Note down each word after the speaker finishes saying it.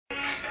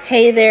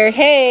Hey there,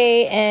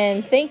 hey,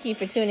 and thank you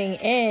for tuning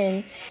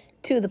in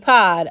to the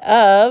pod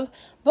of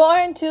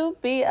Born to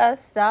Be a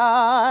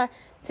Star.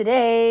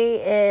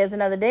 Today is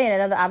another day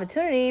and another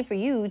opportunity for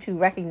you to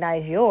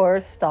recognize your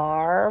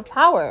star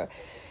power.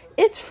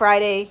 It's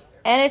Friday,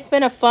 and it's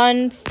been a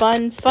fun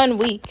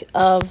week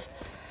of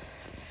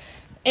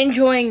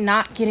enjoying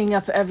not getting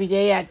up every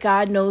day at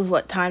God knows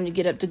what time to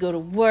get up to go to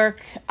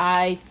work.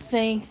 I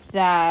think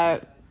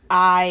that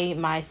I,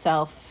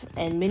 myself,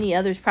 and many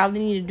others probably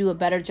need to do a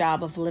better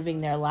job of living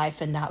their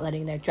life and not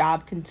letting their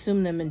job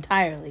consume them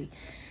entirely.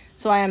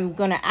 So I am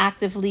going to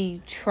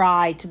actively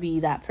try to be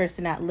that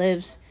person that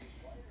lives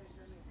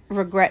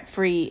regret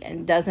free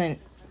and doesn't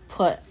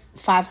put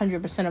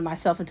 500% of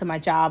myself into my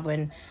job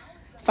when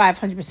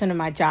 500% of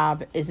my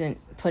job isn't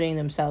putting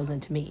themselves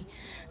into me.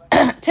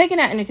 Taking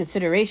that into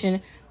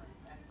consideration,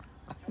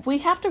 we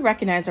have to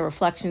recognize our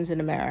reflections in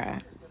the mirror,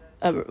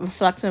 a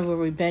reflection of where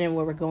we've been and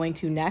where we're going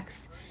to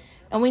next.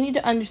 And we need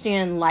to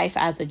understand life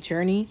as a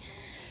journey.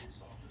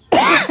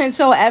 And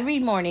so every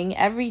morning,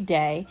 every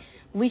day,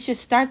 we should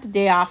start the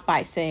day off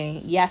by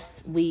saying,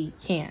 yes, we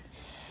can.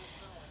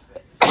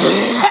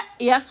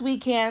 Yes, we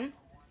can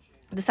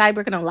decide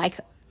we're going to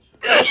like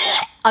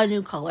a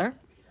new color.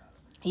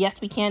 Yes,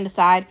 we can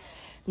decide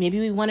maybe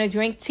we want to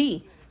drink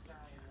tea.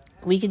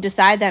 We can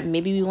decide that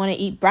maybe we want to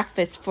eat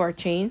breakfast for a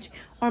change,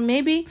 or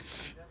maybe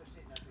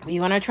we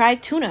want to try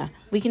tuna.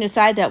 We can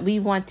decide that we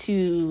want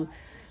to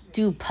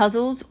do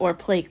puzzles or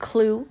play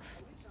Clue,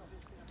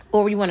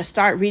 or we want to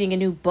start reading a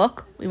new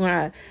book. We want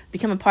to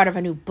become a part of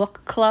a new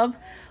book club.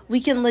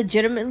 We can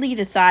legitimately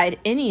decide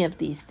any of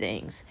these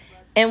things.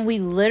 And we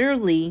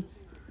literally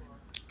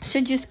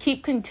should just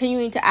keep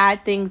continuing to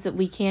add things that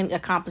we can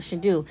accomplish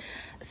and do,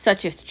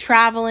 such as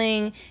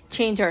traveling,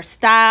 change our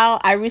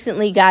style. I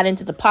recently got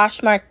into the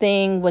Poshmark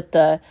thing with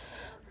the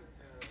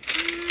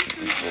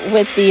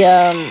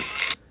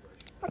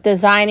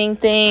designing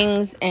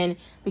things and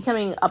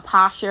becoming a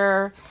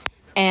posher,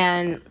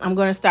 and I'm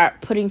going to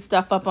start putting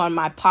stuff up on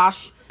my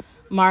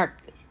Poshmark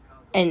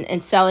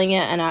and selling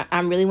it, and I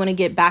really want to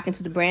get back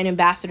into the brand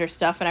ambassador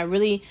stuff, and I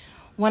really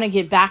want to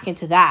get back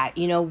into that,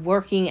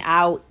 working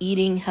out,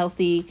 eating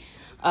healthy,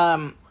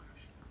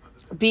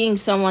 being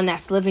someone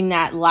that's living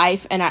that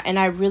life, and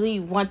I really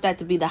want that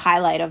to be the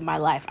highlight of my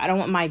life. I don't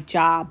want my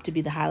job to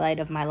be the highlight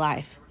of my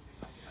life.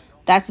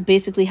 That's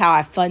basically how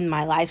I fund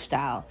my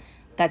lifestyle.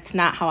 That's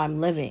not how I'm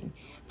living.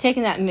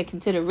 Taking that into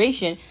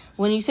consideration,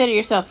 when you say to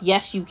yourself,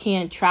 yes, you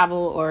can travel,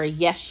 or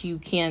yes, you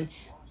can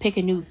pick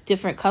a new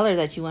different color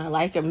that you want to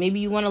like, or maybe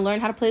you want to learn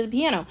how to play the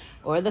piano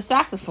or the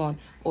saxophone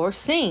or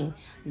sing.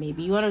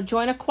 Maybe you want to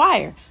join a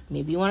choir.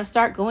 Maybe you want to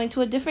start going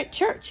to a different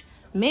church.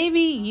 Maybe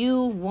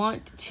you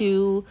want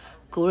to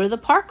go to the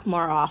park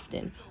more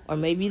often, or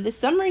maybe this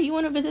summer you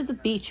want to visit the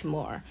beach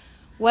more.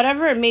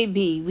 Whatever it may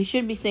be, we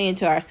should be saying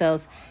to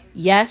ourselves,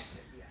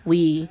 yes,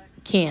 we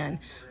can.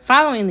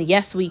 Following the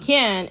yes, we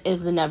can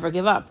is the never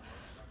give up.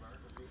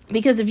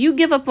 Because if you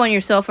give up on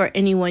yourself or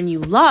anyone you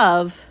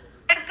love,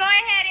 let's go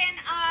ahead and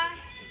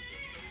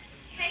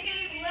take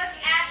a look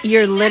at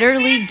you're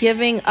literally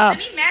giving up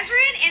Let me measure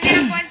it, and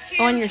then I'm going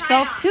to on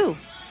yourself too.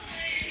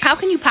 How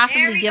can you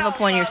possibly give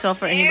up on folks.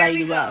 yourself or There anybody we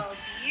you go. love?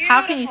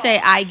 How can you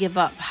say I give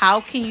up? How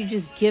can you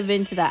just give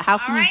into that? How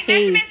can All you right,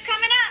 cave measurements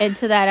coming up.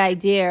 into that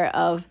idea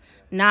of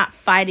not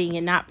fighting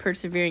and not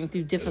persevering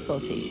through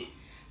difficulty?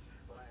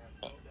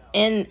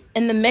 In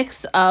the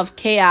mix of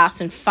chaos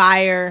and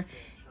fire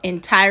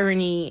and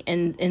tyranny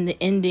and the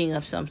ending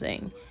of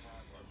something,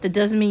 that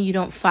doesn't mean you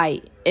don't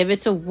fight. If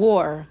it's a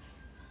war,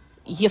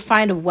 you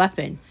find a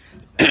weapon.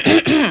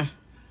 In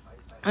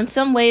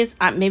some ways,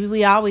 maybe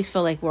we always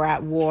feel like we're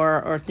at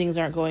war or things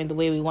aren't going the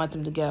way we want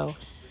them to go.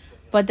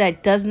 But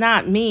that does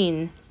not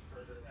mean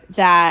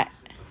that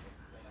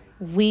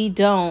we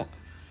don't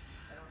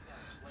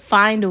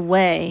find a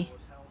way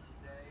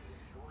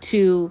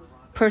to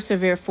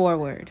persevere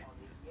forward.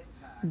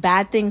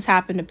 Bad things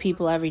happen to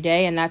people every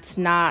day, and that's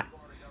not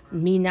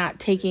me not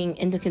taking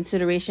into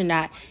consideration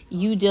that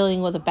you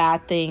dealing with a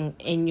bad thing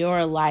in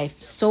your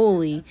life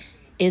solely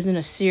isn't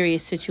a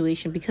serious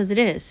situation, because it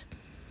is.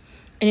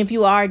 And if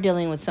you are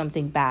dealing with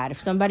something bad,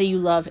 if somebody you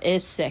love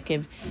is sick,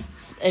 if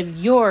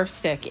you're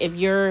sick, if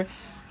you're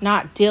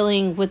not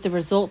dealing with the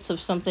results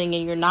of something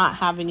and you're not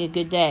having a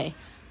good day,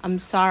 I'm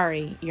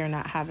sorry you're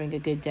not having a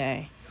good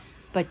day,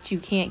 but you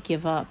can't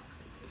give up.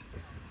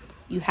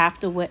 You have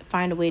to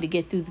find a way to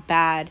get through the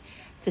bad,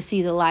 to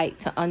see the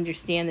light, to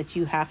understand that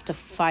you have to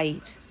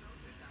fight.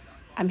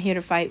 I'm here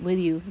to fight with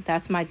you.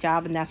 That's my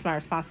job, and that's my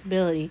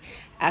responsibility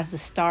as the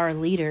star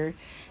leader.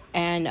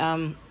 And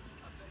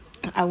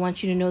I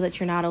want you to know that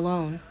you're not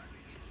alone.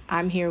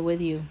 I'm here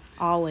with you,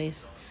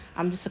 always.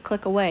 I'm just a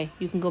click away.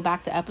 You can go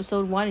back to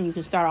episode 1 and you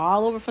can start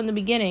all over from the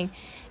beginning,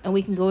 and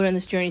we can go on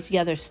this journey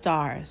together,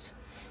 stars.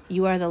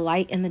 You are the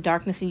light in the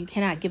darkness, and you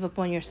cannot give up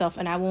on yourself,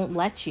 and I won't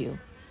let you.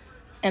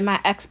 And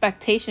my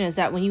expectation is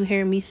that when you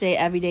hear me say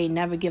every day,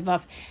 never give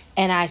up,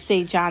 and I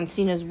say John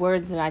Cena's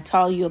words, and I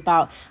tell you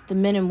about the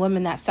men and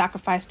women that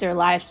sacrificed their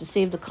lives to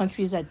save the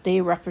countries that they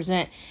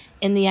represent,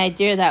 in the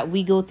idea that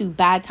we go through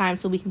bad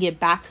times so we can get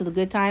back to the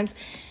good times.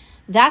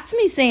 That's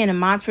me saying a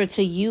mantra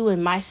to you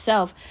and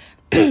myself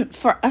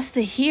for us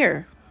to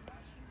hear.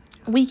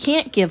 We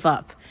can't give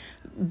up.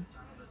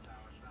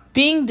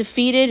 Being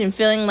defeated and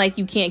feeling like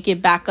you can't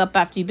get back up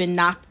after you've been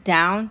knocked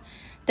down,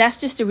 that's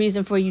just a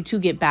reason for you to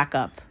get back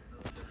up.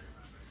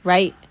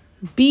 Right?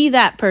 Be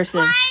that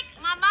person. Like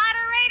my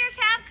moderators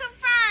have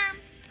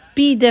confirmed.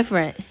 Be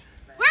different.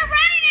 We're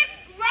running this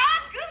raw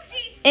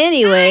Gucci.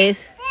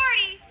 Anyways. 40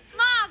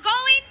 small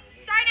going,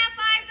 starting at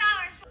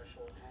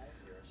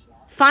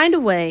 $5. Find a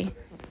way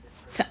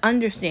to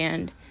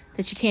understand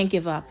that you can't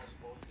give up.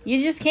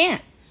 You just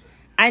can't.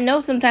 I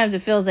know sometimes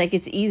it feels like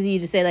it's easy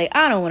to say, like,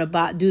 I don't want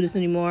to do this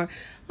anymore.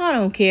 I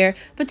don't care.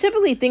 But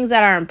typically things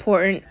that are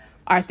important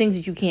are things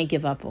that you can't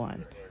give up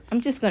on.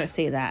 I'm just going to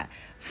say that.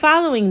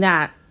 Following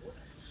that,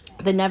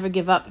 the never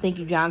give up, thank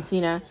you, John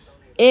Cena,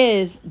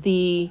 is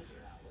the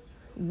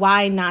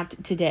why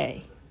not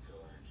today.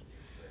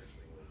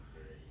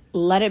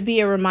 Let it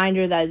be a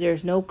reminder that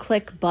there's no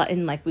click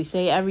button like we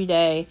say every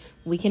day.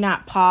 We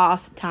cannot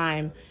pause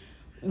time.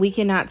 We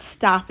cannot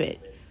stop it.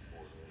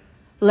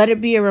 Let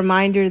it be a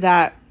reminder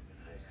that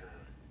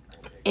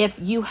if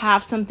you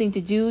have something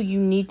to do, you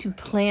need to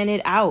plan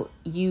it out.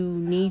 You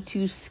need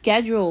to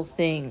schedule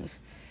things.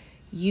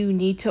 You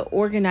need to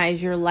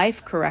organize your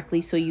life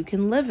correctly so you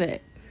can live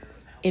it.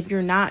 If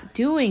you're not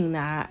doing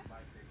that,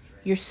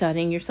 you're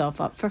setting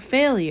yourself up for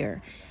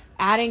failure.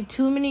 Adding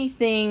too many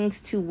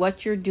things to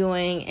what you're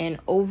doing and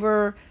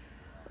over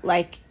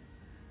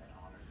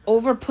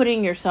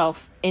putting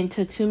yourself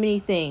into too many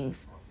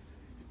things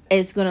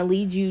is going to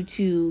lead you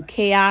to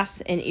chaos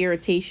and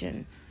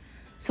irritation.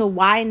 So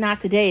why not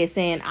today is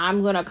saying,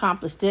 I'm going to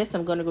accomplish this.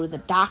 I'm going to go to the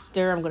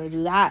doctor. I'm going to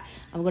do that.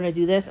 I'm going to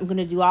do this. I'm going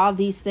to do all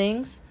these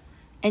things.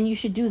 And you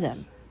should do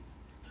them.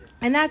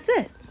 And that's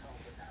it.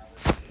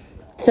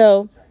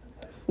 So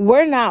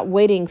we're not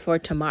waiting for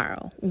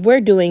tomorrow. We're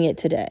doing it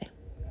today.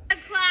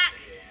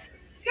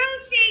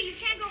 Gucci, you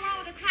can't go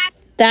wrong with a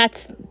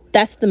class.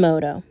 That's the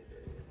motto.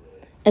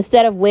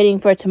 Instead of waiting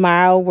for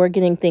tomorrow, we're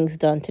getting things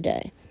done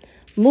today.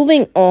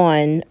 Moving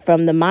on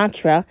from the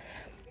mantra,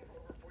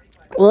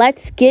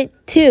 let's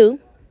get to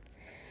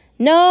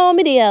no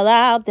media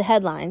allowed, the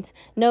headlines.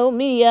 No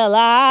media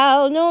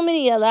allowed, no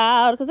media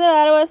allowed, because they're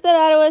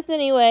out of us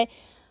anyway.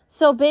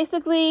 So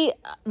basically,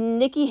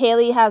 Nikki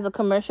Haley has a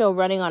commercial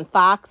running on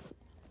Fox,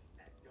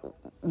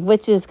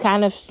 which is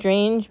kind of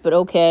strange, but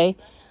okay.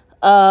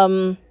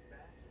 The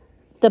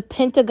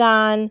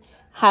Pentagon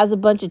has a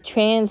bunch of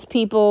trans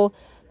people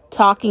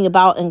talking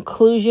about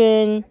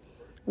inclusion,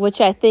 which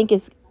I think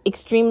is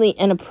extremely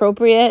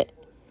inappropriate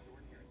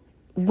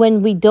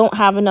when we don't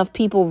have enough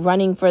people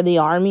running for the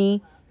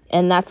army,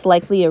 and that's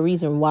likely a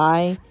reason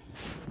why,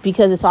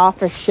 because it's all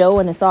for show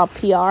and it's all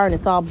PR and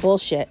it's all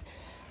bullshit.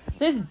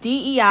 This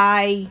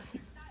DEI,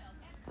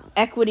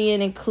 equity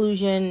and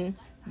inclusion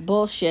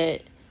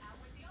bullshit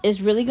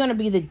is really going to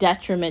be the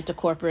detriment to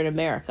corporate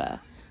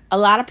America. A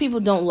lot of people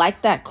don't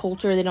like that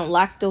culture, they don't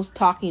like those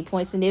talking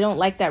points, and they don't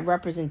like that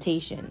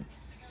representation.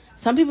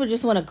 Some people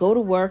just want to go to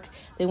work,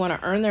 they want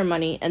to earn their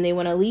money, and they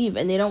want to leave,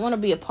 and they don't want to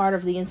be a part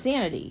of the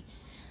insanity.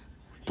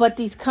 But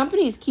these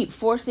companies keep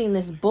forcing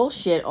this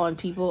bullshit on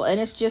people,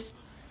 and it's just,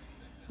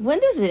 when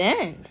does it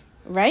end,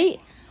 right?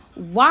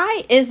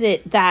 Why is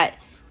it that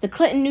the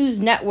Clinton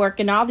News Network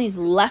and all these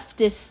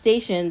leftist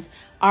stations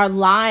are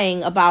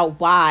lying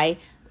about why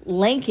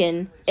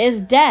Lincoln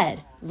is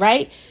dead,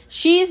 right?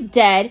 She's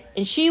dead,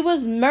 and she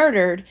was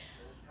murdered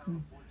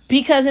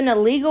because an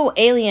illegal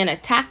alien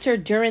attacked her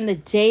during the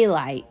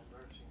daylight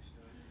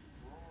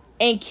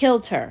and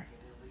killed her.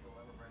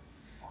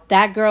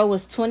 That girl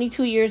was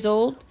 22 years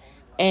old,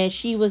 and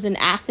she was in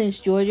Athens,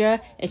 Georgia,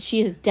 and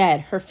she is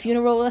dead. Her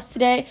funeral was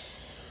today.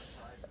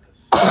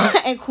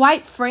 And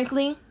quite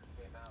frankly,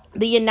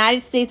 the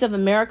United States of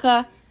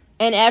America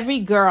and every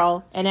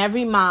girl and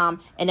every mom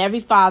and every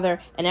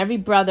father and every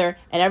brother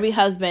and every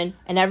husband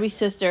and every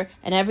sister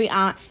and every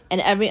aunt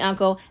and every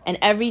uncle and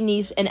every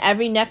niece and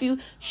every nephew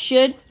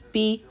should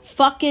be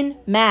fucking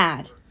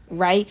mad,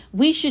 right?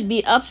 We should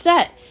be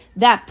upset.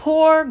 That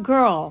poor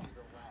girl,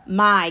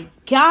 my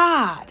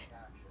God.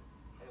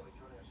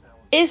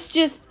 It's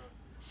just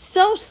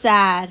so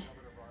sad.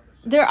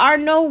 There are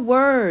no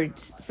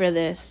words for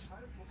this.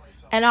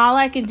 And all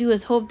I can do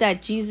is hope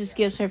that Jesus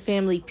gives her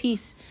family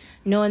peace,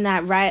 knowing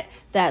that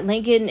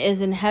Lincoln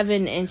is in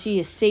heaven and she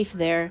is safe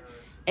there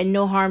and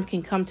no harm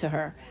can come to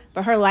her.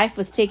 But her life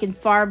was taken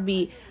far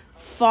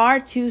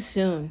too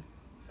soon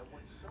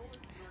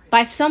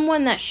by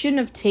someone that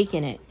shouldn't have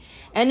taken it.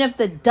 And if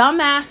the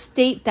dumbass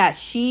state that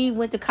she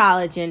went to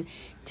college in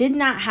did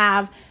not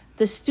have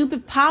the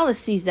stupid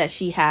policies that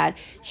she had,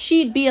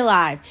 she'd be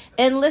alive.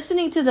 And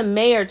listening to the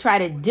mayor try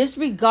to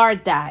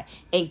disregard that,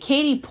 and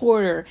Katie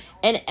Porter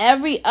and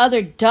every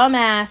other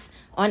dumbass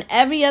on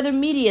every other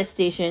media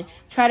station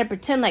try to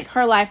pretend like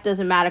her life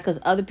doesn't matter because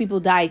other people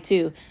died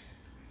too,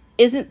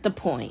 isn't the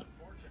point.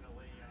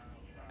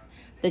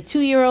 The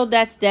 2-year-old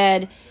that's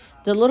dead,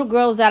 the little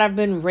girls that have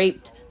been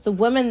raped, the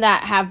women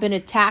that have been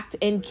attacked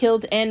and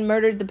killed and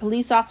murdered, the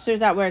police officers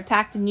that were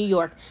attacked in New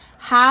York.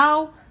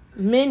 How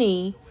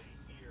many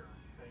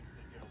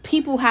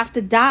people have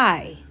to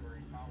die?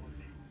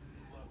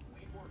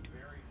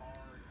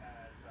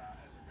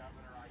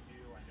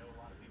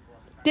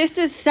 This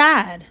is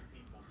sad.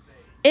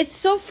 It's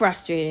so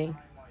frustrating.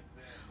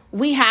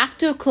 We have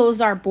to close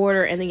our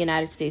border in the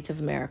United States of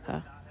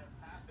America.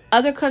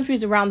 Other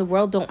countries around the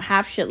world don't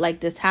have shit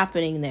like this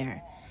happening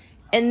there.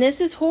 And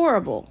this is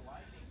horrible.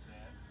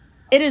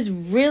 It is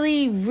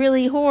really,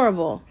 really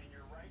horrible.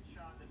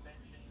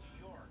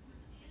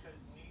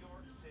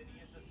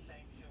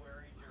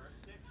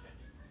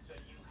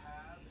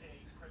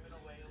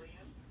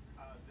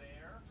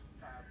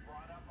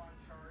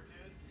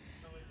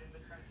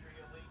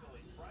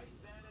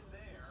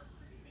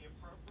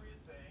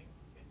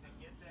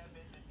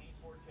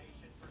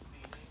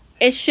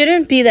 It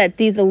shouldn't be that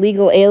these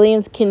illegal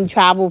aliens can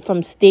travel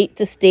from state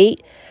to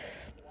state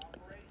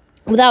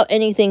without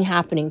anything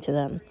happening to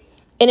them.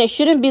 And it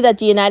shouldn't be that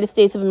the United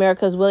States of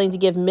America is willing to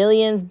give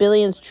millions,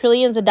 billions,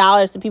 trillions of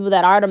dollars to people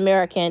that aren't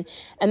American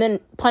and then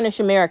punish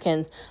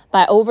Americans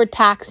by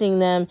overtaxing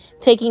them,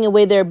 taking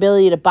away their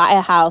ability to buy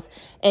a house,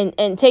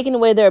 and taking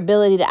away their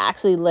ability to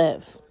actually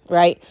live,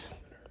 right?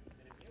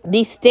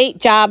 These state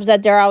jobs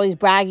that they're always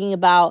bragging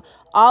about,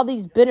 all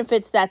these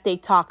benefits that they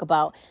talk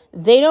about,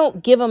 they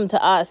don't give them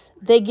to us.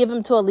 They give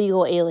them to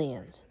illegal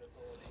aliens.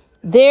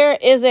 There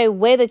is a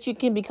way that you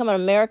can become an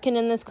American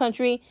in this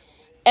country,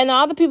 and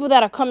all the people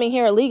that are coming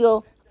here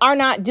illegal are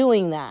not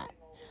doing that.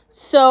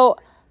 So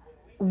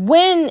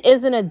when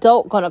is an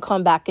adult going to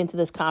come back into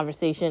this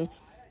conversation?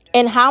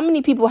 And how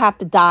many people have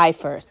to die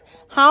first?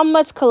 How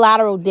much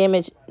collateral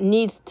damage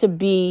needs to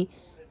be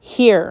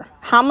here?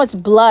 How much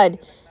blood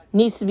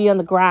needs to be on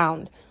the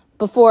ground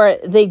before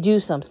they do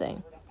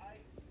something?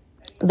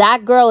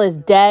 That girl is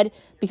dead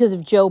because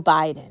of Joe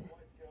Biden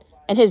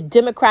and his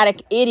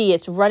Democratic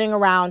idiots running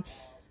around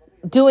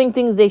doing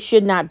things they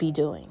should not be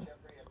doing.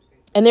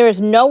 And there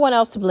is no one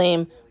else to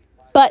blame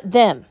but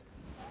them.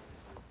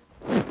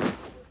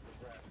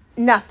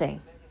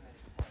 Nothing.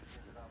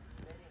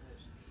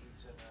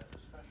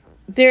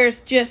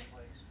 There's just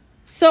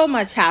so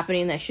much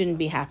happening that shouldn't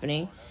be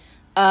happening.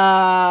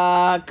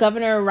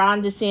 Governor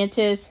Ron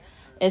DeSantis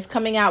is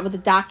coming out with the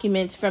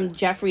documents from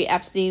Jeffrey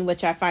Epstein,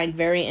 which I find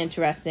very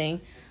interesting.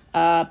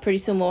 Pretty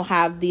soon we'll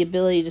have the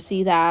ability to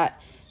see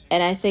that.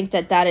 And I think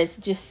that that is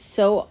just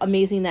so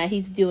amazing that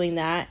he's doing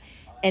that.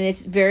 And it's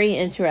very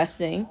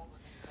interesting.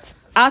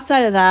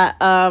 Outside of that,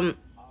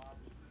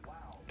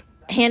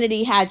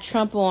 Hannity had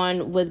Trump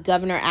on with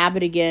Governor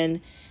Abbott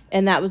again,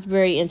 and that was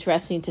very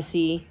interesting to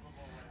see.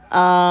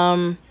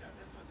 Um,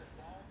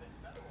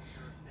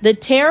 the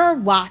terror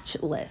watch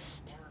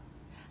list.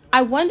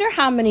 I wonder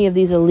how many of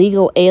these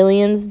illegal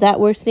aliens that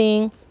we're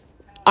seeing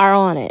are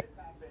on it.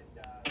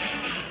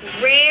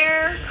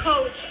 Rare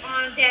coach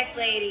on deck,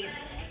 ladies.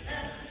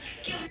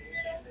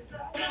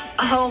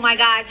 Oh my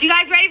gosh. You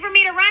guys ready for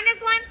me to run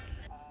this one?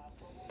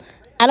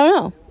 I don't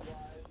know.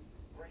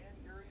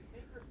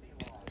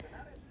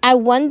 I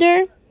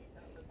wonder,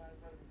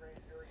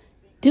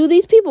 do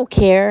these people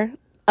care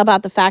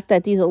about the fact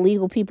that these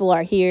illegal people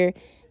are here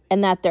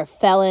and that they're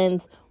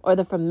felons, or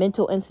they're from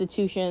mental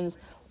institutions,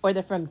 or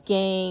they're from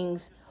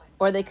gangs,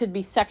 or they could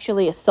be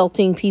sexually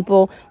assaulting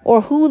people,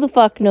 or who the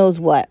fuck knows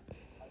what?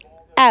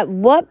 At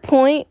what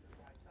point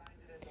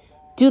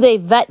do they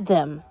vet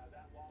them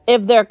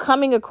if they're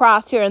coming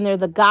across here and they're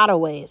the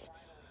gotaways?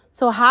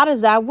 So how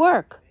does that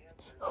work?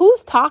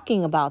 Who's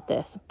talking about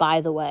this, by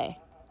the way?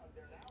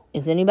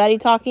 Is anybody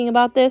talking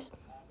about this?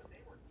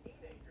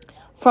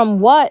 From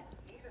what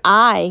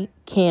I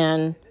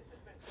can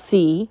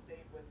see,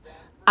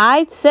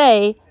 I'd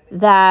say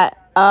that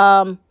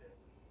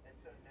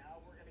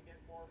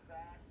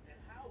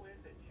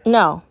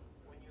no,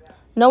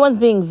 no one's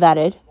being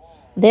vetted.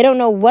 They don't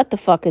know what the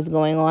fuck is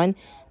going on,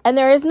 and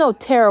there is no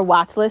terror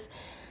watch list.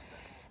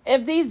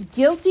 If these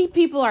guilty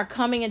people are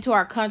coming into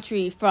our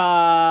country from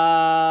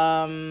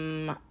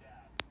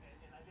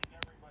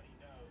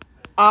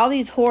all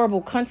these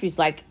horrible countries,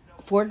 like,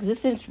 for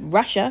existence,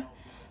 Russia,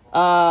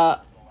 uh,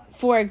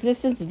 for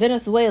existence,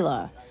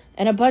 Venezuela,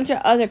 and a bunch of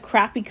other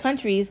crappy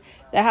countries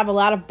that have a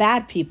lot of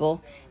bad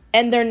people,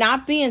 and they're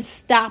not being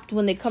stopped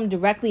when they come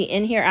directly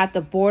in here at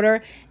the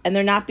border, and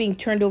they're not being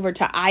turned over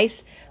to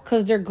ICE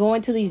because they're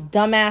going to these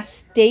dumbass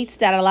states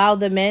that allow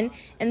them in,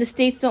 and the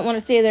states don't want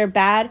to say they're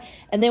bad,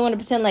 and they want to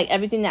pretend like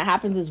everything that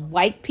happens is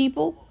white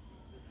people.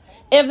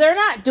 If they're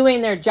not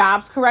doing their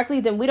jobs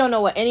correctly, then we don't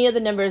know what any of the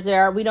numbers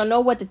are. We don't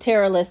know what the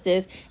terror list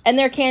is. And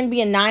there can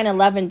be a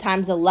 9/11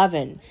 times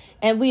 11.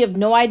 And we have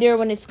no idea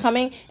when it's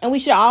coming. And we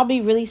should all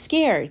be really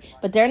scared.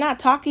 But they're not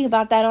talking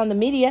about that on the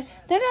media.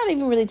 They're not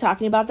even really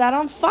talking about that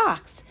on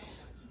Fox.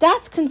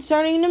 That's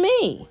concerning to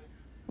me,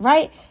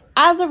 right?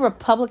 As a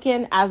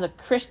Republican, as a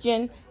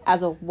Christian,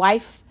 as a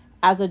wife,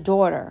 as a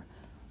daughter,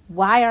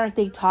 why aren't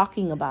they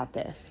talking about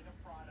this?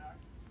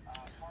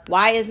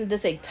 Why isn't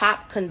this a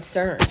top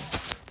concern?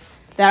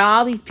 That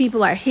all these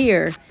people are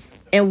here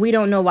and we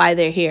don't know why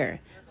they're here.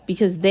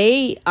 because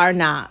they are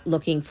not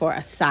looking for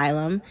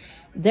asylum.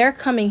 They're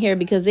coming here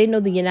because they know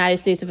the United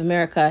States of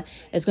America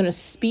is going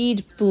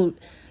to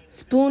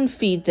spoon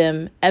feed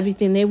them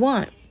everything they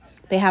want.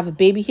 They have a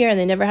baby here and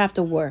they never have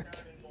to work.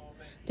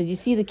 Did you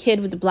see the kid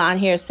with the blonde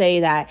hair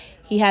say that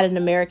he had an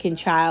American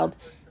child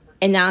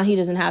and now he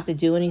doesn't have to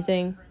do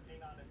anything?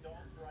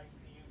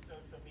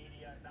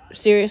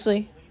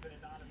 Seriously?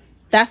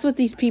 That's what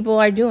these people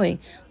are doing,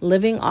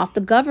 living off the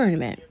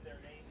government.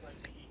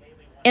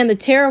 And the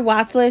terror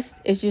watch list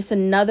is just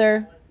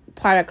another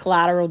part of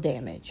collateral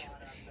damage.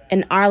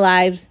 And our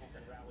lives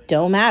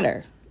don't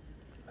matter.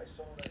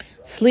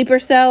 Sleeper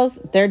cells,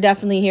 they're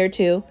definitely here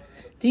too.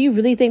 Do you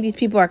really think these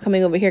people are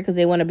coming over here because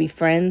they want to be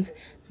friends?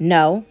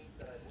 No.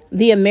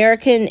 The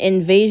American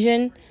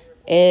invasion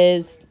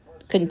is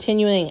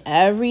continuing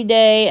every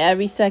day,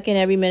 every second,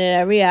 every minute,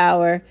 every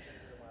hour.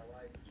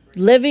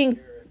 Living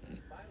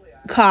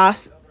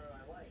costs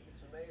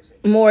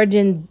more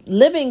than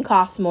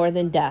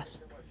death.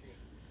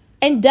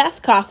 And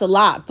death costs a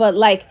lot, but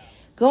like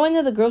going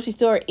to the grocery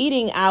store,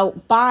 eating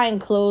out, buying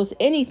clothes,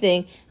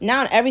 anything,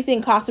 now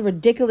everything costs a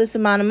ridiculous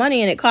amount of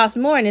money and it costs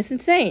more and it's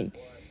insane.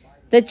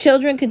 The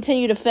children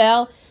continue to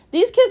fail.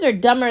 These kids are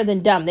dumber than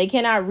dumb. They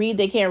cannot read,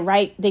 they can't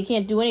write, they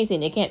can't do anything.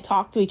 They can't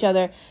talk to each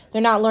other.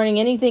 They're not learning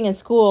anything in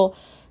school.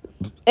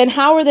 And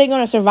how are they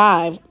going to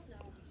survive?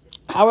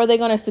 How are they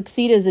going to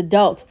succeed as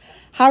adults?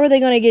 How are they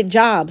going to get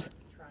jobs?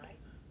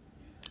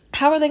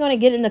 How are they going to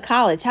get into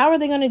college? How are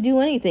they going to do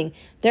anything?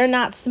 They're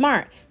not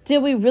smart.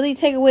 Did we really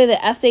take away the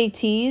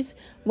SATs?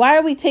 Why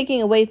are we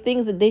taking away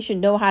things that they should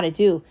know how to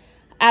do?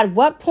 At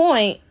what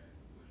point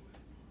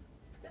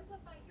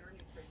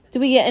do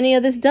we get any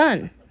of this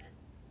done?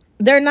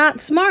 They're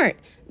not smart.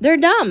 They're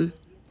dumb.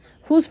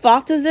 Whose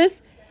fault is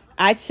this?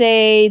 I'd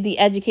say the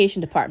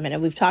education department.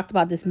 And we've talked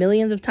about this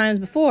millions of times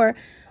before.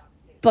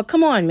 But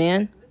come on,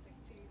 man.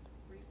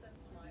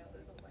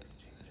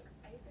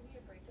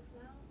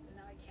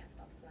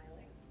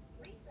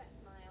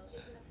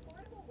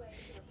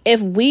 If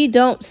we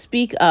don't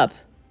speak up,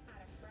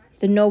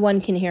 then no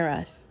one can hear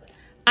us.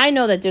 I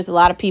know that there's a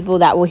lot of people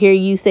that will hear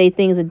you say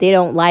things that they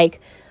don't like,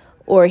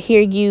 or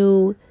hear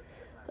you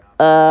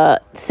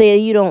say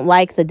you don't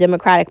like the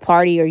Democratic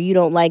Party or you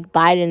don't like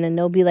Biden, and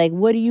they'll be like,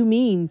 what do you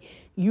mean?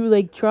 You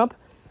like Trump?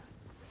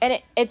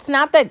 And it's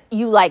not that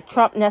you like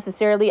Trump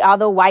necessarily,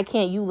 although why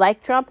can't you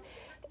like Trump?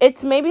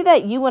 It's maybe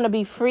that you want to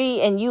be free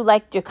and you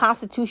like your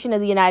Constitution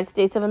of the United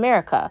States of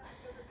America.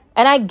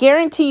 And I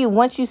guarantee you,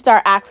 once you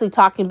start actually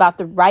talking about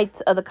the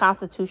rights of the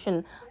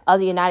Constitution of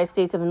the United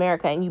States of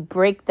America and you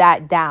break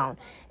that down,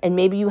 and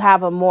maybe you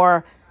have a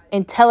more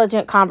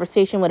intelligent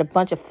conversation with a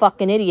bunch of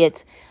fucking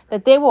idiots,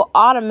 that they will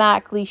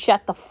automatically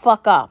shut the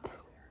fuck up.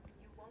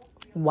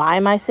 Why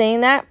am I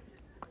saying that?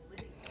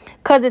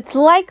 Because it's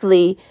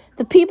likely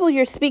the people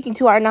you're speaking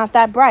to are not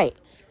that bright.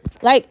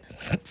 Like,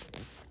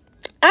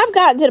 I've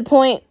gotten to the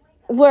point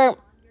where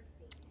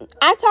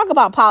I talk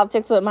about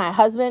politics with my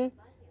husband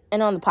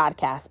and on the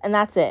podcast, and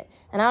that's it.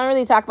 And I don't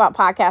really talk about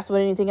podcasts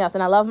with anything else.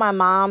 And I love my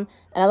mom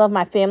and I love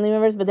my family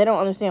members, but they don't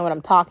understand what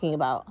I'm talking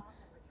about.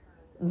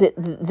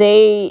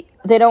 They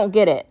don't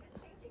get it.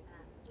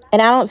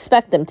 And I don't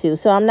expect them to,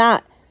 so I'm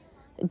not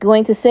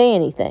going to say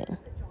anything.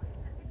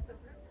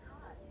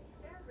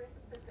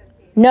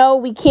 No,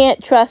 we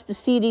can't trust the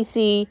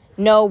CDC.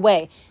 No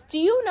way. Do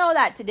you know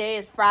that today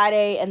is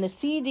Friday and the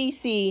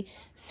CDC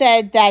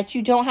said that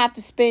you don't have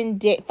to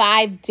spend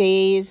 5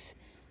 days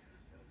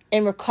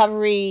in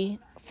recovery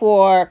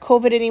for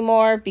COVID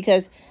anymore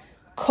because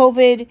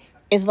COVID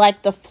is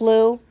like the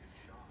flu?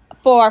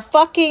 For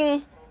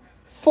fucking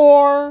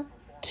 4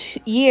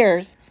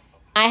 years,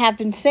 I have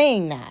been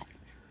saying that.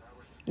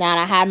 Now,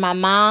 I had my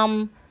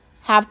mom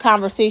have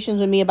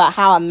conversations with me about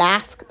how a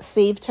mask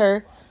saved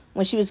her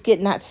when she was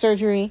getting that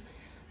surgery.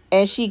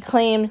 And she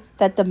claimed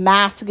that the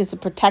mask is a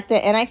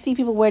protectant. And I see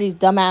people wear these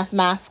dumbass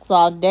masks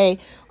all day,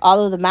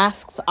 although the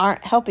masks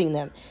aren't helping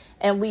them.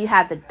 And we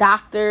had the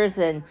doctors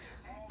and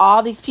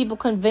all these people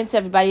convince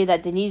everybody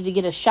that they needed to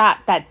get a shot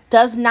that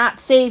does not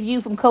save you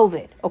from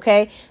COVID,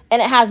 okay?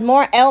 And it has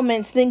more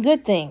ailments than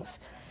good things.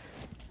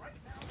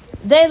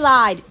 They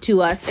lied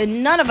to us,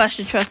 and none of us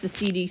should trust the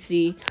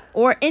CDC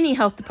or any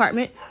health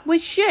department with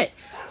shit.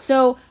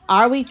 So,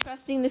 are we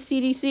trusting the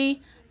CDC?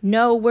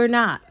 No, we're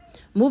not.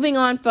 Moving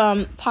on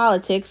from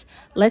politics,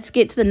 let's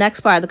get to the next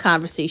part of the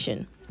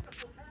conversation.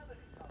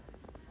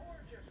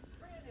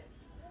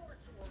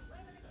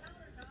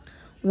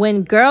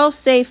 When girls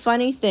say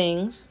funny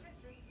things,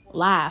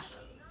 laugh.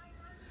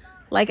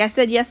 Like I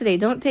said yesterday,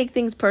 don't take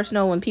things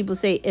personal when people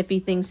say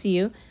iffy things to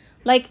you.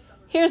 Like,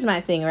 here's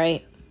my thing,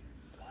 right?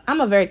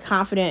 I'm a very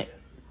confident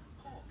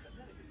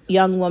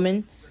young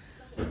woman.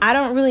 I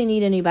don't really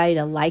need anybody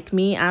to like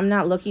me. I'm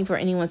not looking for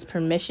anyone's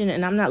permission,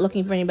 and I'm not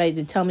looking for anybody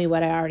to tell me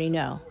what I already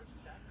know.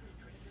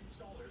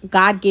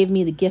 God gave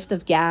me the gift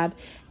of gab.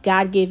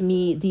 God gave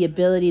me the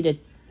ability to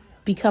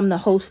become the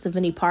host of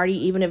any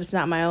party, even if it's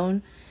not my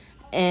own.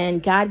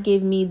 And God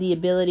gave me the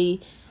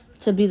ability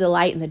to be the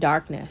light in the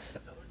darkness.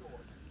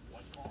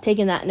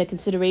 Taking that into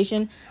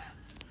consideration,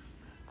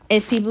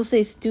 If people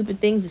say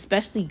stupid things,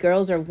 especially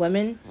girls or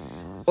women,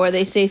 or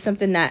they say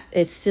something that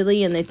is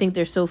silly and they think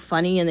they're so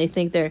funny and they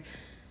think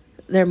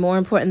they're more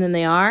important than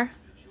they are,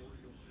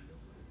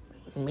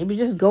 maybe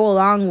just go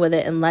along with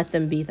it and let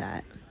them be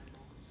that.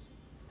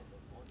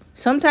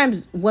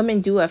 Sometimes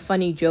women do have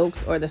funny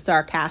jokes, or they're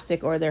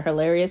sarcastic, or they're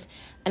hilarious,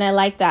 and I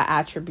like that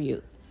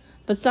attribute.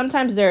 But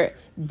sometimes they're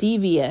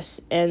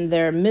devious and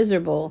they're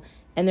miserable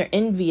and they're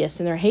envious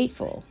and they're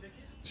hateful.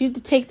 So you have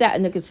to take that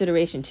into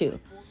consideration too.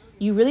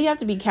 You really have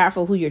to be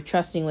careful who you're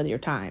trusting with your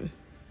time.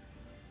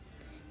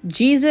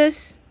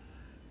 Jesus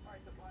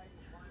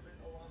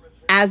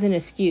as an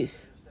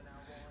excuse.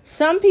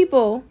 Some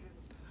people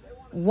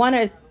want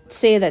to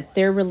say that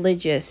they're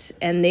religious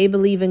and they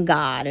believe in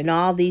God and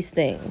all these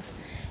things,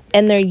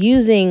 and they're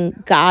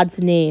using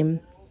God's name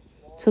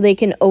so they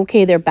can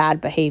okay their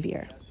bad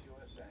behavior.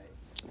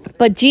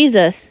 But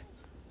Jesus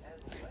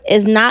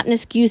is not an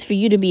excuse for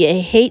you to be a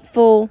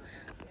hateful,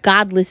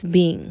 godless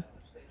being.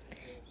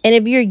 And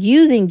if you're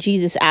using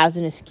Jesus as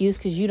an excuse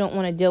because you don't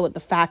want to deal with the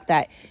fact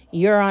that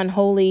you're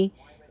unholy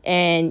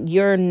and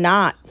you're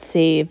not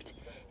saved,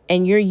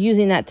 and you're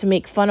using that to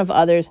make fun of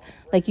others,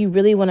 like you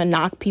really want to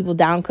knock people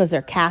down because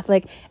they're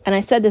Catholic. And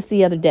I said this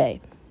the other day.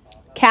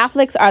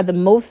 Catholics are the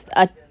most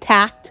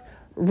attacked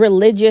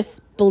religious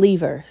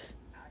believers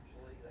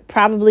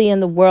probably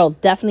in the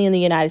world, definitely in the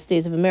United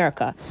States of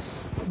America.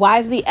 Why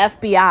is the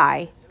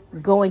FBI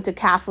going to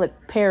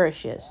Catholic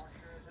parishes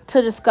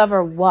to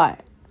discover what?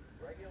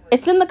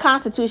 It's in the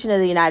Constitution of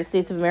the United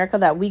States of America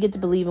that we get to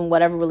believe in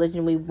whatever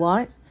religion we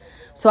want.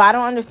 So I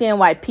don't understand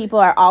why people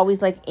are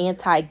always like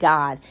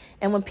anti-God.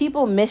 And when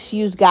people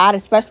misuse God,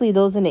 especially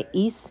those in the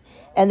East,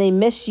 and they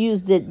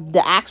misuse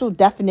the actual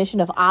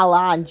definition of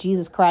Allah and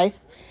Jesus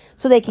Christ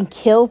so they can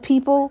kill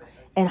people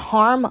and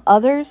harm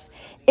others,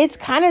 it's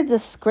kind of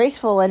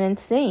disgraceful and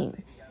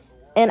insane.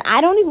 And I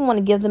don't even want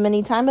to give them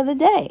any time of the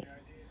day.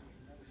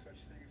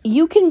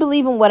 You can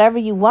believe in whatever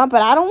you want,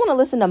 but I don't want to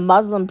listen to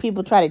Muslim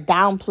people try to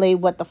downplay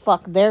what the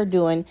fuck they're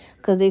doing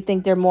because they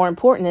think they're more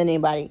important than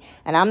anybody.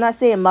 And I'm not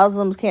saying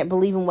Muslims can't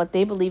believe in what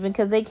they believe in,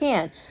 because they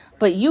can.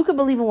 But you can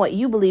believe in what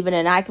you believe in,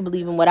 and I can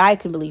believe in what I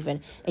can believe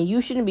in. And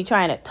you shouldn't be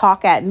trying to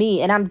talk at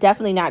me, and I'm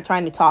definitely not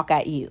trying to talk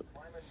at you.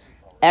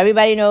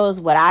 Everybody knows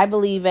what I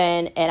believe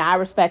in, and I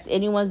respect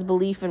anyone's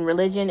belief in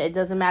religion. It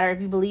doesn't matter if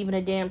you believe in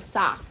a damn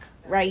sock,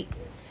 right?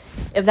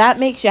 If that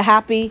makes you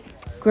happy,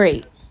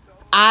 great.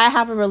 I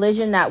have a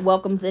religion that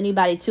welcomes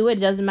anybody to it.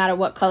 It doesn't matter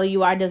what color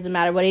you are, it doesn't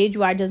matter what age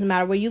you are, it doesn't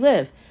matter where you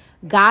live.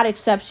 God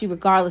accepts you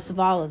regardless of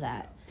all of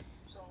that.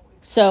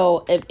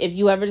 So if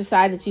you ever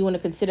decide that you want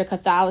to consider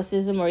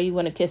Catholicism, or you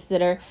want to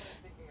consider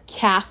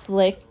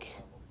Catholic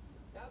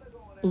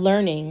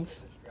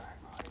learnings,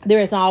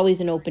 there is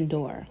always an open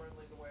door.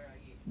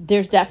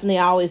 There's definitely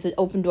always an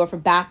open door for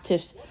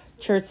Baptist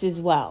church as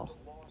well.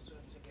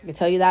 I can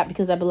tell you that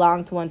because I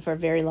belonged to one for a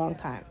very long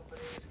time.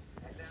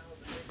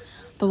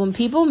 But when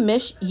people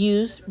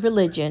misuse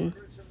religion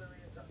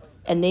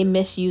and they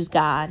misuse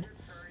God,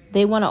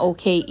 they want to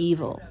okay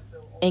evil.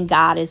 And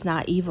God is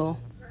not evil.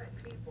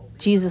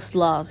 Jesus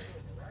loves.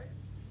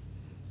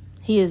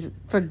 He is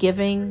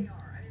forgiving,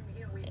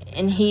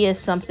 and he is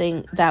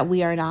something that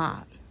we are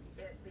not.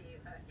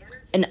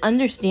 And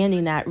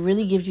understanding that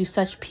really gives you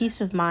such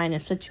peace of mind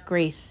and such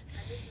grace.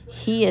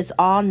 He is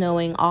all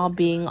knowing, all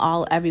being,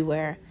 all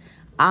everywhere,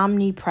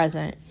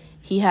 omnipresent.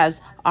 He has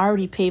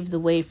already paved the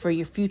way for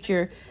your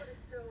future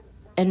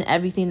and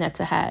everything that's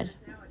ahead.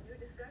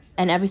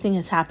 And everything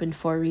has happened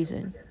for a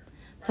reason.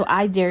 So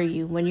I dare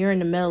you, when you're in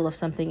the middle of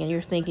something and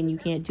you're thinking you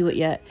can't do it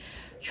yet,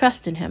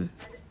 trust in him.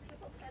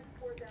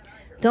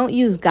 Don't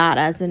use God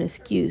as an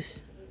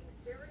excuse.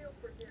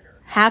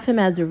 Have him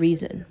as a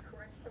reason.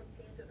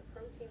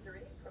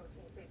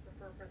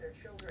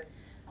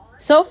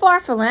 So far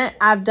for Lent,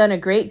 I've done a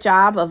great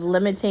job of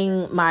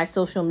limiting my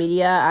social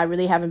media. I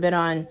really haven't been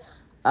on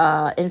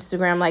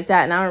Instagram like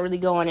that, and I don't really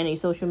go on any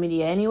social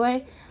media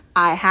anyway.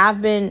 I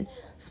have been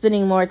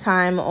spending more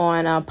time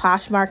on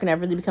Poshmark, and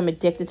I've really become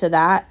addicted to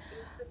that.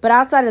 But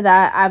outside of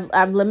that,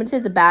 I've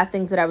limited the bad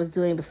things that I was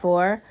doing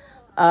before.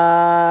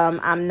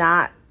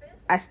 I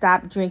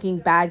stopped drinking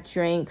bad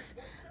drinks.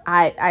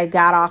 I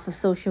got off of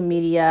social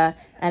media,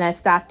 and I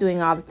stopped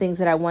doing all the things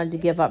that I wanted to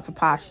give up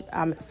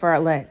for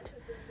Lent.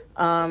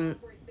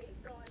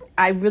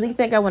 I really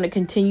think I want to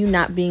continue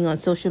not being on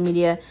social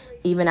media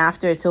even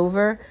after it's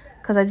over,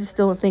 because I just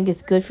don't think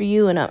it's good for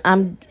you, and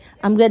I'm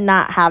good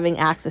not having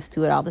access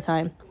to it all the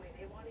time.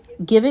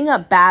 Giving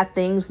up bad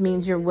things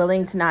means you're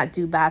willing to not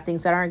do bad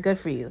things that aren't good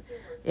for you.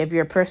 If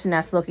you're a person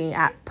that's looking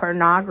at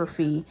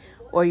pornography,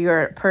 or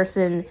you're a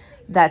person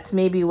that's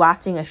maybe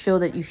watching a show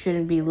that you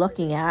shouldn't be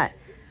looking at.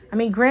 I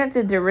mean,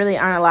 granted, there really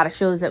aren't a lot of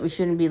shows that we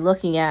shouldn't be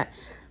looking at,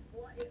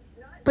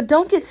 but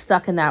don't get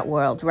stuck in that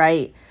world,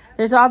 right?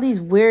 There's all these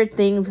weird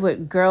things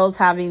with girls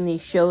having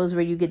these shows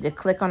where you get to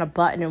click on a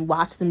button and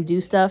watch them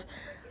do stuff.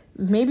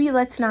 Maybe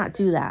let's not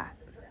do that.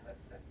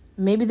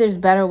 Maybe there's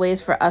better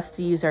ways for us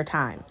to use our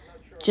time.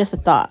 Just a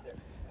thought.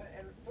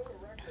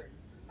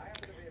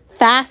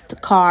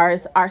 Fast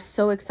cars are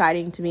so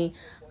exciting to me.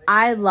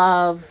 I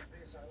love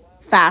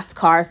fast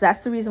cars.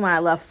 That's the reason why I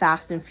love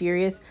Fast and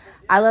Furious.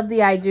 I love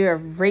the idea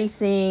of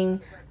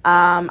racing.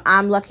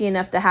 I'm lucky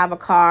enough to have a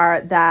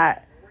car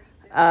that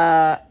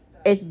uh,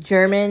 it's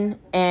German,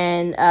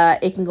 and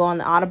it can go on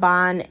the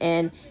Autobahn,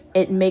 and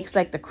it makes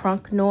like the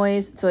crunk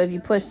noise. So if you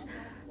push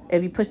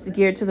the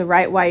gear to the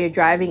right while you're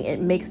driving,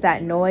 it makes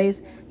that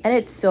noise, and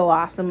it's so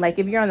awesome. Like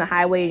if you're on the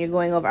highway and you're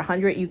going over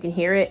 100, you can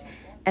hear it,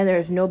 and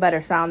there's no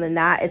better sound than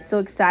that. It's so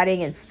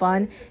exciting and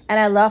fun, and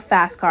I love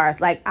fast cars.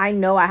 Like I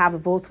know I have a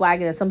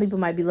Volkswagen, and some people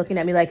might be looking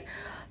at me like,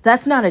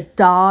 that's not a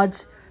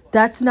Dodge,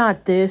 that's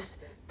not this,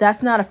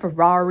 that's not a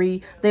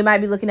Ferrari. They might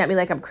be looking at me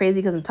like I'm crazy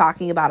because I'm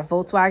talking about a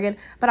Volkswagen,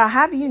 but I'll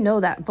have you know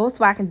that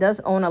Volkswagen does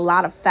own a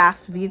lot of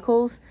fast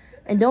vehicles,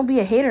 and don't be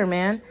a hater,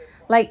 man.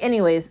 Like,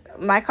 anyways,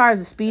 my car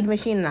is a speed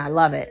machine and I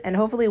love it. And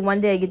hopefully one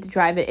day I get to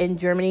drive it in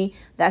Germany.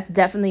 That's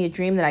definitely a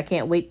dream that I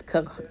can't wait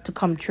to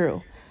come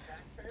true.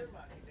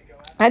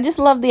 I just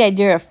love the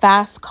idea of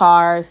fast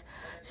cars,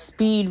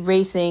 speed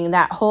racing,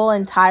 that whole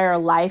entire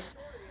life,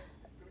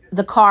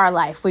 the car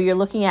life, where you're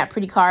looking at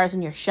pretty cars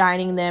and you're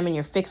shining them and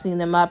you're fixing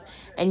them up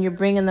and you're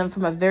bringing them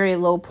from a very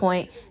low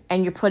point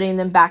and you're putting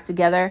them back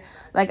together.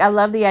 Like I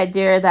love the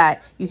idea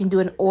that you can do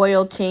an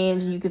oil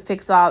change and you can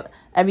fix all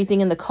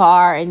everything in the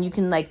car, and you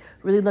can like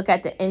really look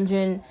at the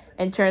engine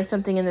and turn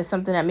something into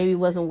something that maybe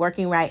wasn't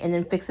working right and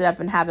then fix it up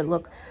and have it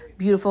look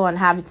beautiful and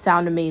have it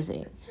sound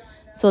amazing.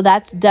 So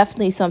that's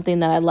definitely something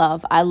that I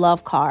love. I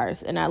love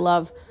cars, and I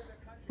love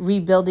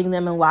rebuilding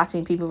them and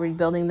watching people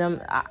rebuilding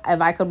them.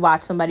 If I could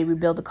watch somebody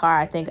rebuild a car,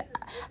 I think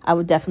I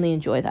would definitely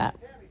enjoy that.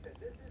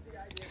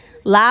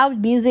 Loud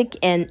music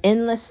and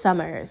endless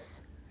summers.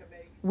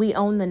 We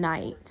own the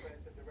night.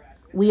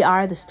 We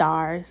are the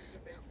stars.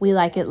 We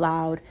like it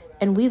loud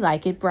and we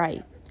like it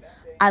bright.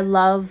 I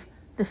love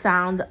the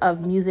sound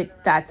of music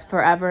that's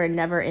forever and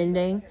never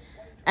ending.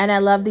 And I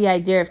love the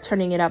idea of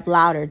turning it up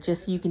louder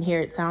just so you can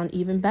hear it sound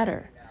even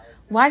better.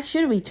 Why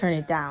should we turn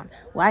it down?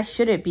 Why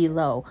should it be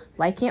low?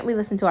 Why can't we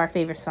listen to our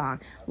favorite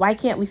song? Why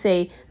can't we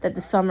say that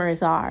the summer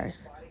is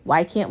ours?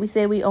 Why can't we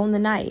say we own the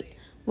night?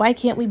 Why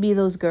can't we be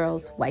those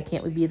girls? Why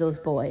can't we be those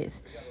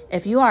boys?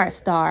 If you are a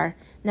star,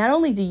 not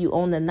only do you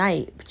own the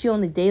night, but you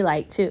own the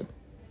daylight too.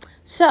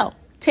 So,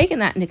 taking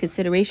that into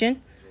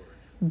consideration,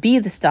 be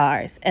the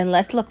stars, and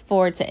let's look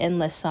forward to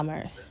endless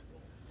summers.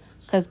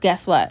 Because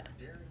guess what?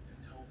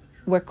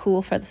 We're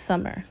cool for the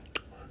summer.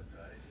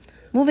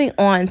 Moving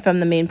on from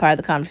the main part of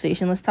the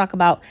conversation, let's talk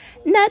about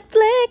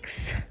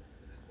Netflix.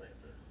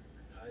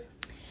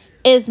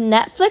 Is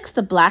Netflix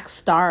the black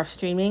star of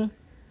streaming?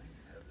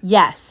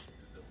 Yes.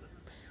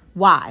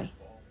 Why?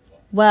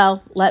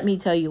 Well, let me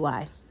tell you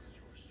why.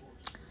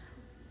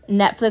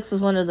 Netflix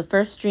was one of the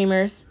first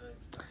streamers,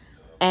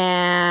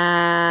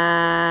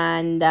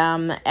 and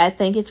I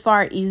think it's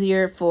far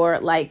easier for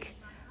like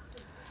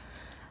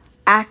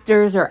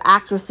actors or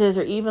actresses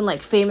or even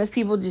like famous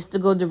people just to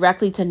go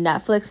directly to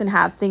Netflix and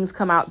have things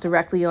come out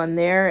directly on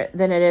there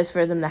than it is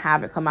for them to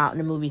have it come out in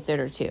a movie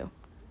theater too.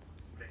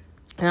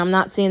 And I'm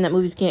not saying that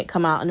movies can't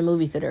come out in a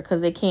movie theater,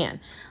 because they can,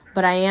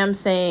 but I am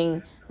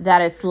saying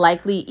that it's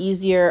likely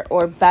easier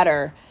or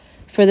better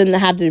for them to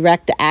have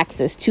direct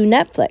access to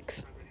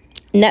Netflix.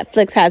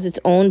 Netflix has its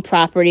own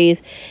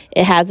properties,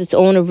 it has its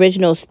own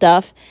original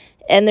stuff,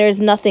 and there's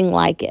nothing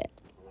like it.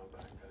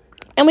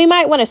 And we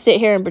might want to sit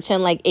here and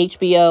pretend like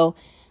HBO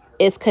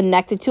is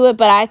connected to it,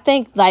 but I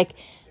think like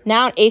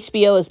now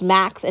HBO is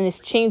Max and it's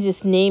changed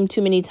its name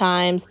too many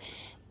times,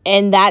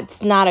 and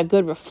that's not a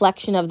good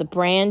reflection of the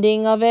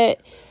branding of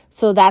it.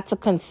 So that's a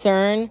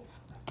concern.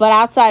 But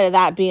outside of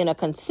that being a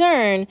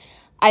concern,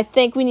 I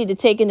think we need to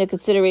take into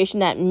consideration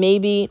that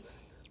maybe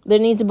there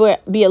needs to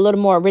be a little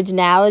more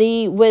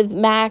originality with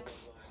Max.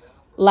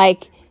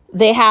 Like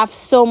they have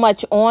so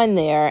much on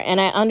there, and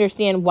I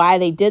understand why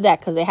they did that,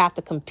 because they have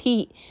to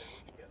compete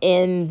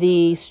in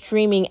the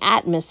streaming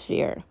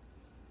atmosphere.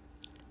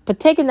 But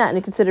taking that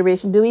into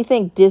consideration, do we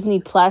think Disney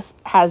Plus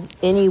has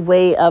any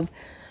way of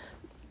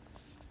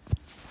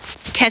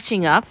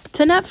catching up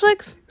to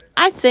Netflix?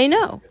 I'd say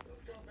no.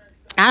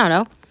 I don't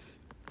know.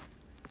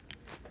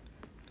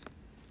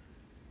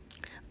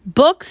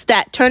 Books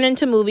that turn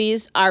into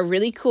movies are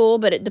really cool,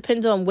 but it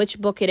depends on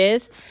which book it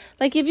is.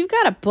 Like if you've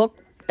got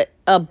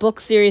a book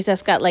series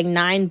that's got like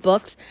 9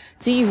 books,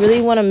 do you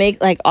really want to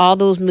make like all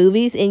those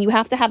movies and you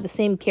have to have the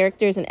same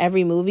characters in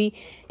every movie?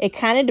 It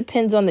kind of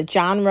depends on the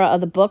genre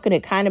of the book, and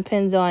it kind of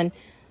depends on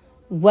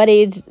what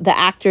age the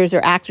actors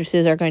or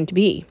actresses are going to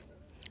be.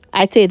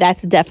 I'd say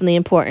that's definitely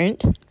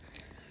important.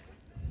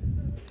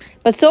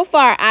 But so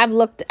far, I've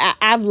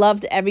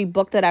loved every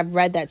book that I've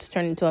read that's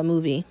turned into a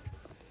movie.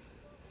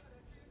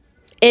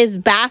 Is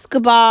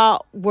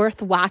basketball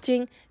worth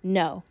watching?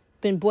 No.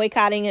 Been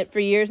boycotting it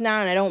for years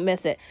now, and I don't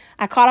miss it.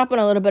 I caught up on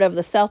a little bit of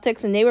the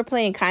Celtics, and they were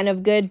playing kind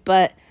of good,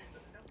 but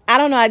I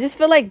don't know. I just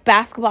feel like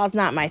basketball's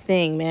not my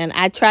thing, man.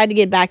 I tried to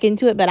get back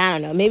into it, but I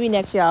don't know. Maybe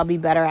next year I'll be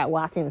better at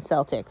watching the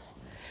Celtics.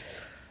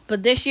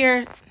 But this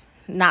year,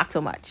 not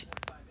so much.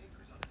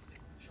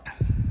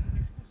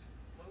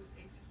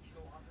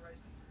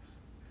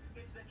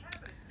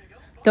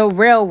 The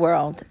real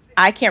world.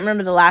 I can't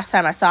remember the last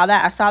time I saw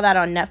that. I saw that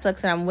on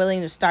Netflix, and I'm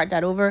willing to start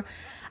that over.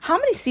 How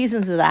many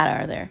seasons of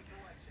that are there?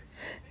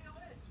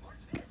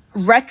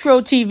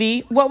 Retro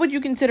TV. What would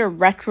you consider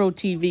retro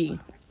TV?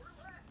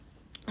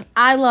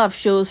 I love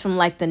shows from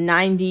like the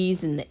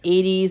 90s and the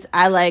 80s.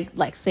 I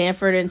like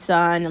Sanford and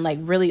Son and like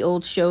really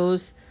old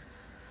shows.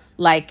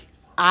 Like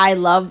I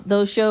love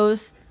those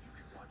shows.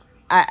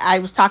 I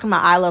was talking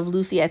about I Love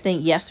Lucy, I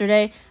think,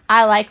 yesterday.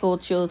 I like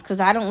old shows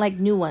because I don't like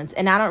new ones.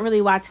 And I don't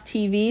really watch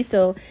TV.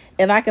 So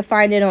if I could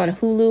find it on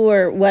Hulu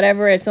or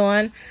whatever it's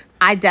on,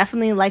 I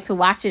definitely like to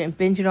watch it and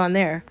binge it on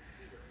there.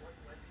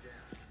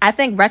 I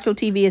think retro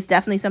TV is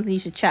definitely something you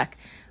should check.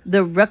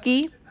 The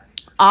Rookie,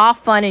 all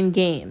fun and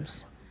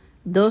games.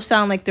 Those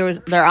sound like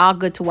they're all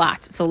good to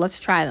watch. So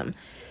let's try them.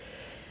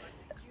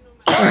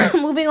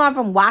 Moving on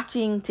from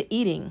watching to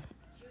eating.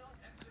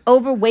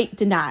 Overweight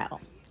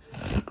denial.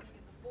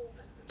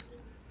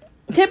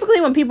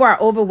 Typically when people are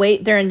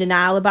overweight, they're in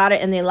denial about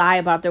it and they lie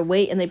about their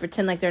weight and they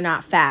pretend like they're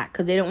not fat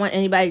because they don't want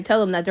anybody to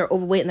tell them that they're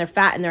overweight and they're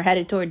fat and they're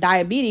headed toward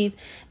diabetes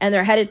and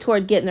they're headed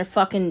toward getting their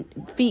fucking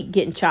feet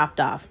getting chopped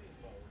off.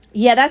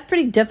 Yeah, that's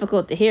pretty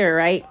difficult to hear,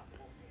 right?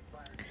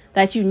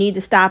 That you need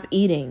to stop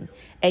eating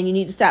and you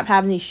need to stop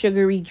having these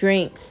sugary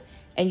drinks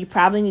and you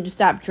probably need to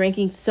stop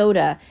drinking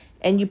soda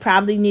and you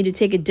probably need to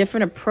take a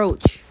different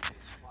approach.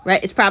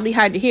 Right? It's probably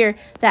hard to hear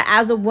that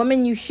as a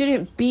woman, you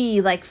shouldn't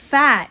be like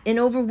fat and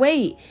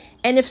overweight.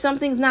 And if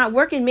something's not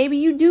working, maybe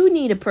you do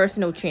need a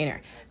personal trainer.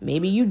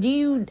 Maybe you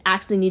do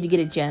actually need to get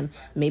a gym.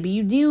 Maybe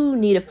you do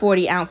need a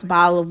 40-ounce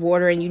bottle of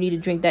water and you need to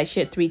drink that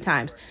shit 3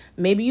 times.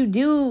 Maybe you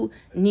do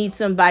need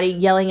somebody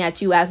yelling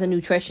at you as a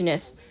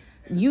nutritionist.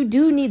 You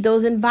do need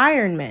those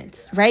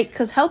environments, right?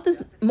 Because health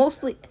is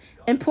mostly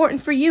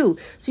important for you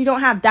so you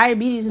don't have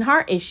diabetes and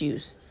heart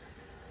issues.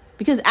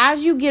 Because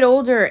as you get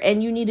older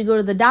and you need to go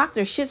to the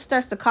doctor, shit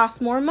starts to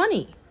cost more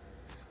money.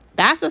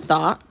 That's a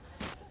thought.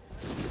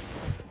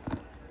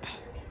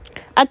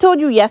 I told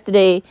you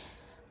yesterday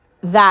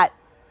that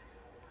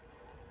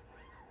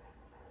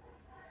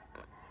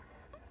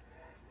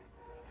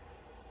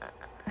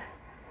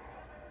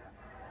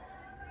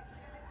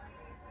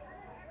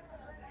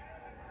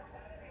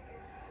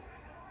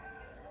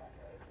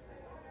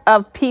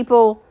of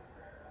people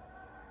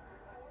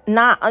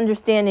not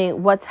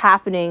understanding what's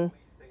happening.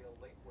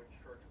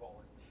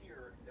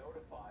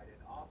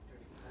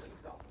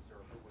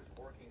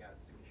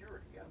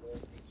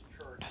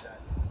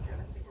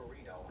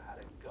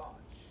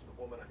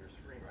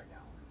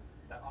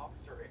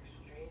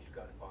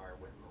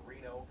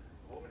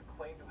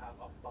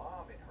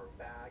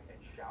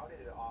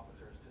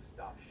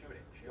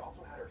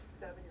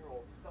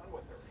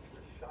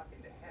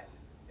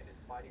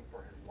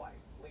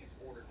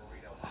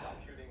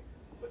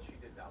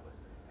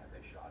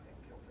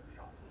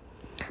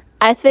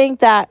 I think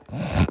that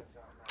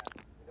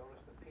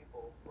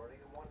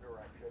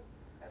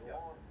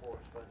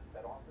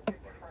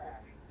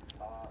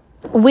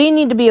we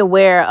need to be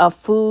aware of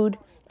food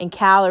and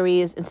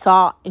calories and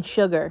salt and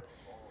sugar.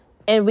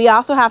 And we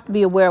also have to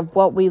be aware of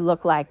what we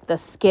look like, the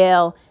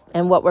scale,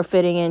 and what we're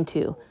fitting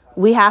into.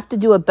 We have to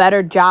do a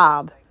better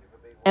job,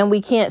 and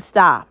we can't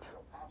stop.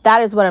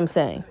 That is what I'm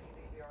saying.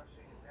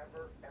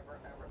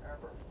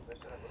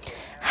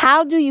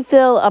 How do you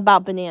feel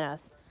about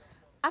bananas?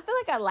 I feel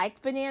like I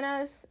like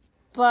bananas,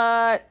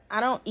 but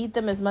I don't eat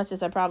them as much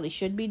as I probably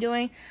should be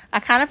doing. I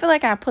kind of feel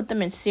like I put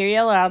them in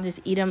cereal or I'll just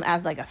eat them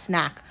as like a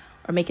snack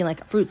or making like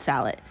a fruit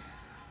salad.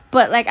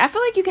 But like I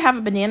feel like you could have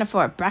a banana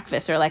for a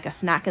breakfast or like a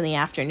snack in the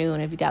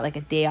afternoon if you got like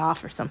a day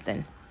off or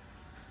something.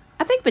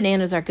 I think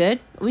bananas are good.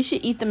 We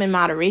should eat them in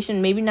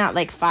moderation. Maybe not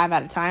like 5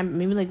 at a time.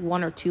 Maybe like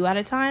 1 or 2 at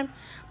a time.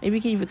 Maybe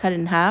you can even cut it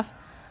in half.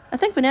 I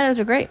think bananas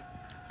are great.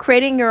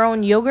 Creating your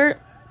own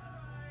yogurt.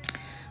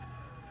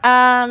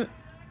 Um,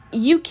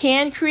 you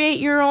can create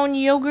your own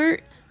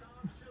yogurt,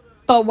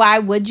 but why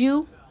would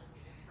you?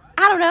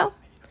 I don't know.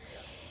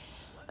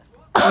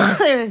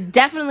 There's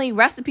definitely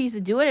recipes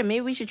to do it, and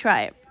maybe we should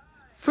try it.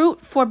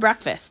 Fruit for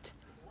breakfast.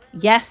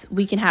 Yes,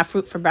 we can have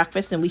fruit for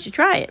breakfast, and we should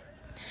try it.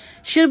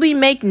 Should we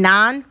make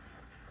naan?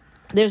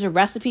 There's a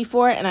recipe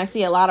for it, and I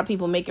see a lot of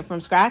people make it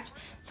from scratch.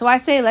 So I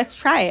say, let's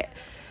try it.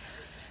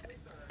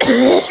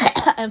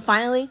 And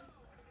finally,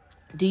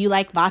 do you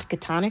like vodka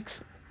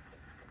tonics?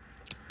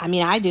 I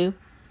mean, I do.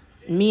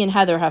 Me and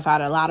Heather have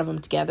had a lot of them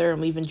together,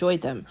 and we've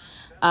enjoyed them.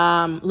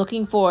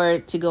 Looking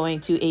forward to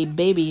going to a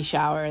baby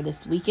shower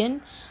this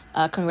weekend.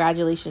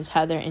 Congratulations,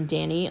 Heather and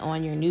Danny,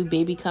 on your new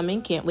baby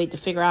coming. Can't wait to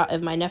figure out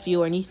if my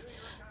nephew or niece,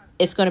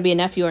 it's going to be a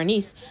nephew or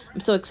niece.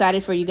 I'm so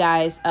excited for you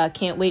guys.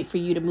 Can't wait for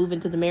you to move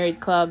into the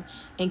married club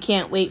and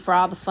can't wait for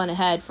all the fun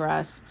ahead for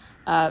us.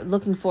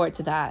 Looking forward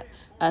to that.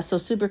 So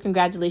super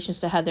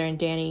congratulations to Heather and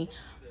Danny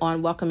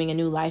on welcoming a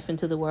new life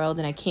into the world,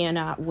 and I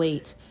cannot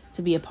wait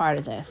to be a part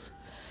of this.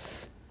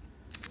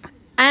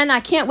 And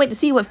I can't wait to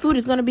see what food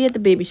is going to be at the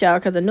baby shower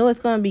because I know it's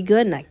going to be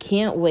good and I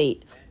can't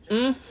wait.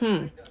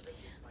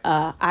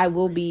 I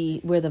will be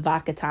where the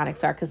vodka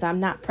tonics are because I'm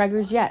not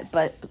preggers yet,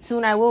 but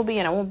soon I will be,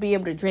 and I won't be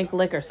able to drink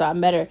liquor, so I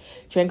better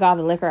drink all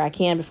the liquor I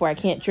can before I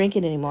can't drink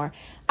it anymore.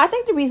 I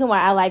think the reason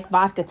why I like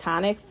vodka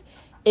tonics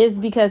is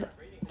because,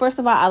 first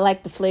of all, I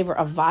like the flavor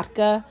of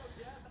vodka,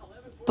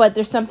 but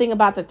there's something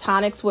about the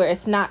tonics where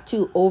it's not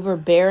too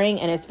overbearing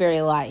and it's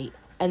very light.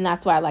 And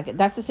that's why I like it.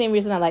 That's the same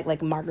reason I like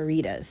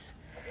margaritas.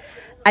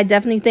 I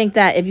definitely think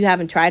that if you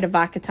haven't tried a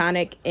vodka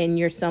tonic and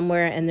you're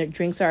somewhere and their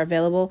drinks are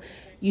available,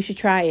 you should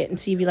try it and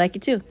see if you like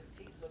it too.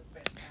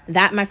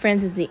 That, my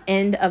friends, is the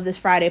end of this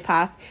Friday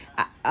podcast.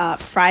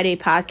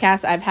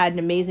 I've had an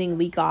amazing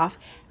week off.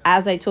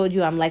 As I told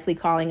you, I'm likely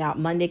calling out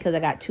Monday because I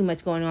got too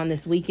much going on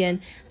this weekend,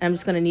 and I'm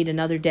just going to need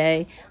another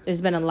day. There's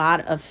been a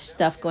lot of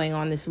stuff going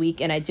on this week,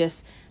 and I just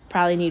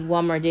probably need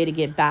one more day to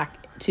get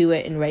back to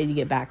it and ready to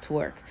get back to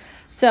work.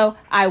 So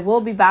I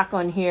will be back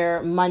on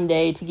here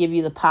Monday to give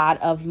you the pod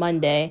of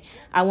Monday.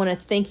 I want to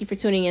thank you for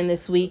tuning in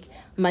this week,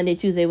 Monday,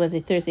 Tuesday, Wednesday,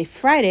 Thursday,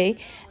 Friday.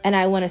 And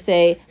I want to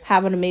say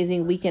have an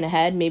amazing weekend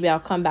ahead. Maybe I'll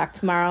come back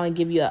tomorrow and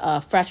give you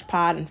a fresh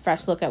pod and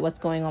fresh look at what's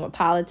going on with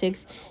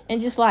politics and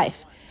just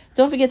life.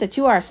 Don't forget that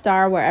you are a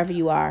star wherever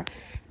you are,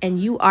 and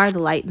you are the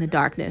light in the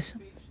darkness.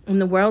 When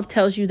the world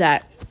tells you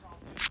that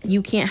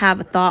you can't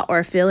have a thought or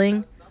a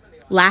feeling,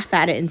 laugh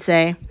at it and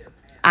say,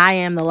 I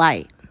am the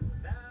light.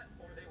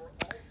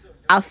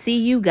 I'll see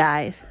you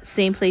guys,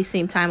 same place,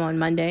 same time on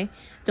Monday.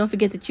 Don't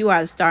forget that you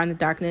are the star in the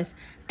darkness,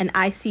 and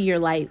I see your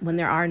light when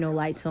there are no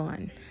lights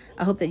on.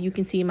 I hope that you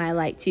can see my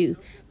light too.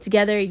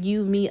 Together,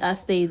 you, me,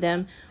 us, they,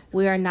 them,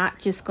 we are not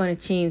just going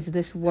to change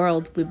this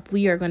world, but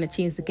we are going to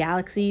change the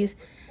galaxies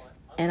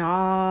and all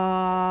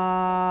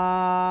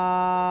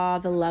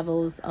the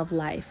levels of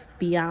life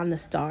beyond the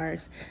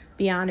stars,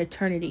 beyond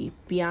eternity,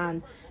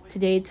 beyond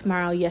today,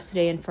 tomorrow,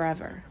 yesterday, and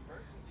forever.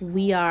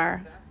 We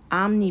are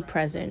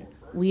omnipresent.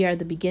 We are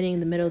the beginning,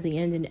 the middle, the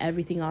end, and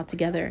everything all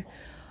together.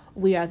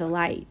 We are the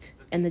light,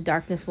 and the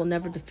darkness will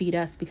never defeat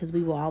us because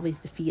we will always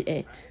defeat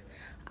it.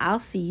 I'll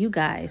see you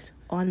guys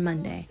on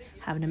Monday.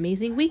 Have an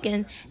amazing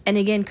weekend. And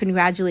again,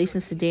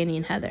 congratulations to Danny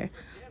and Heather.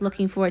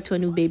 Looking forward to a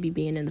new baby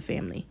being in the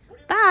family.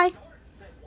 Bye.